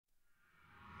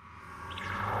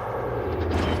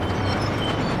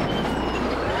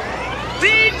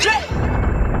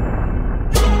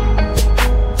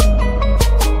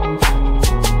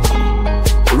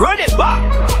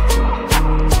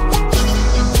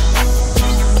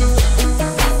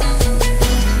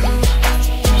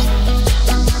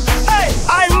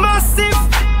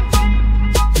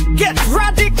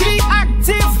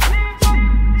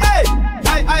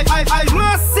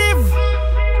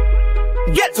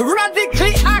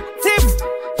radically active.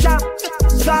 Yeah,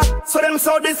 so them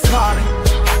so discard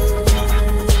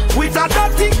with a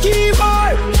dirty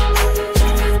keyboard.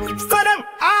 So them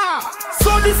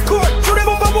so discord. Show them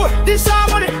overboard. This our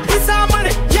money, this our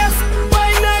money. Yes,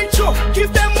 buy nitro,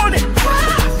 give them money.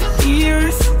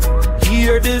 Ears,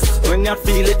 hear this when you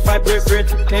feel it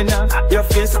vibrate in your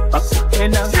face.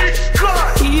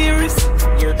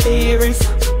 Eris,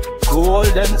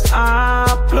 golden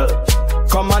apple.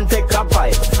 Come and take a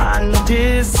bite and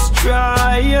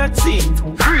destroy your teeth.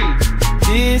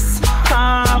 This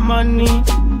harmony.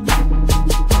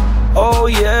 Oh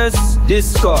yes,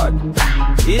 discord.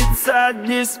 It's a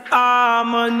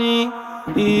disharmony.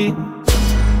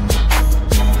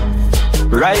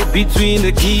 Right between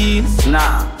the keys.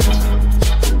 Nah.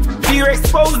 Fear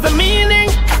expose the meaning,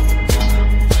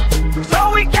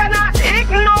 so we cannot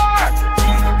ignore.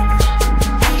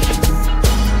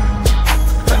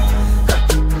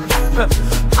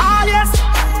 Yes,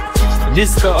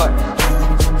 discord,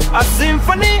 a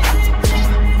symphony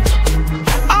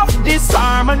of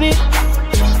disharmony.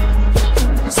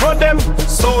 So them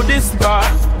so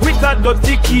discard with a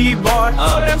dirty keyboard.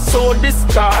 So them so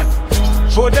discard,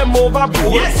 throw them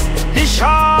overboard. Yes,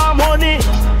 disharmony.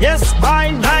 Yes, buy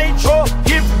nitro,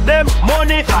 give them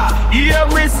money.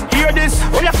 Eris, hear this.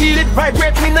 When you feel it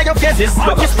vibrate, me now you get this.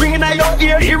 It's ringing in your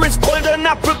ear. Eris, golden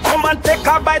apple. Come and take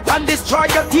a bite and destroy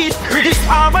your teeth.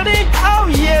 Disharmony, oh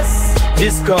yes.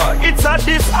 Discord, it's a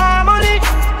disharmony.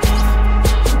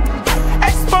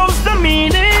 Expose the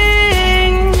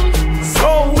meaning,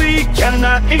 so we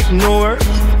cannot ignore.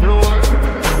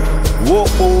 Whoa,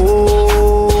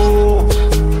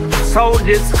 so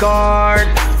discard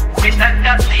with a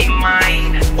dirty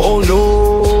mind. Oh no,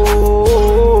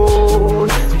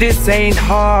 this ain't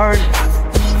hard.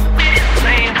 This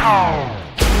ain't hard.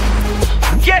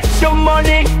 Get your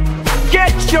money,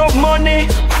 get your money,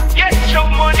 get your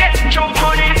money, get your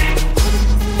money.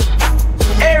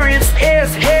 Eris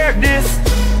is here, this.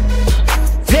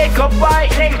 Take a bite,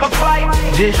 take a bite.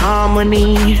 This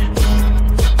harmony,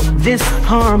 this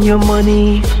harm your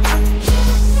money.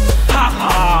 Ha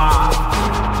ha.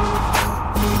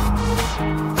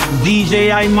 DJ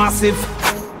AIMASSIVE.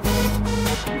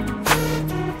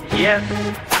 Yes.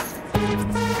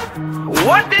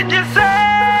 What did you say?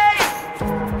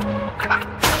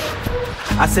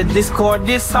 I said discord,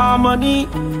 disharmony.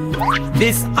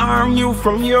 Disarm you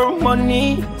from your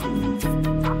money.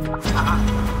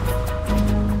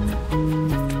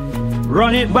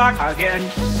 Run it back again.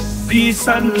 Peace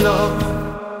and love.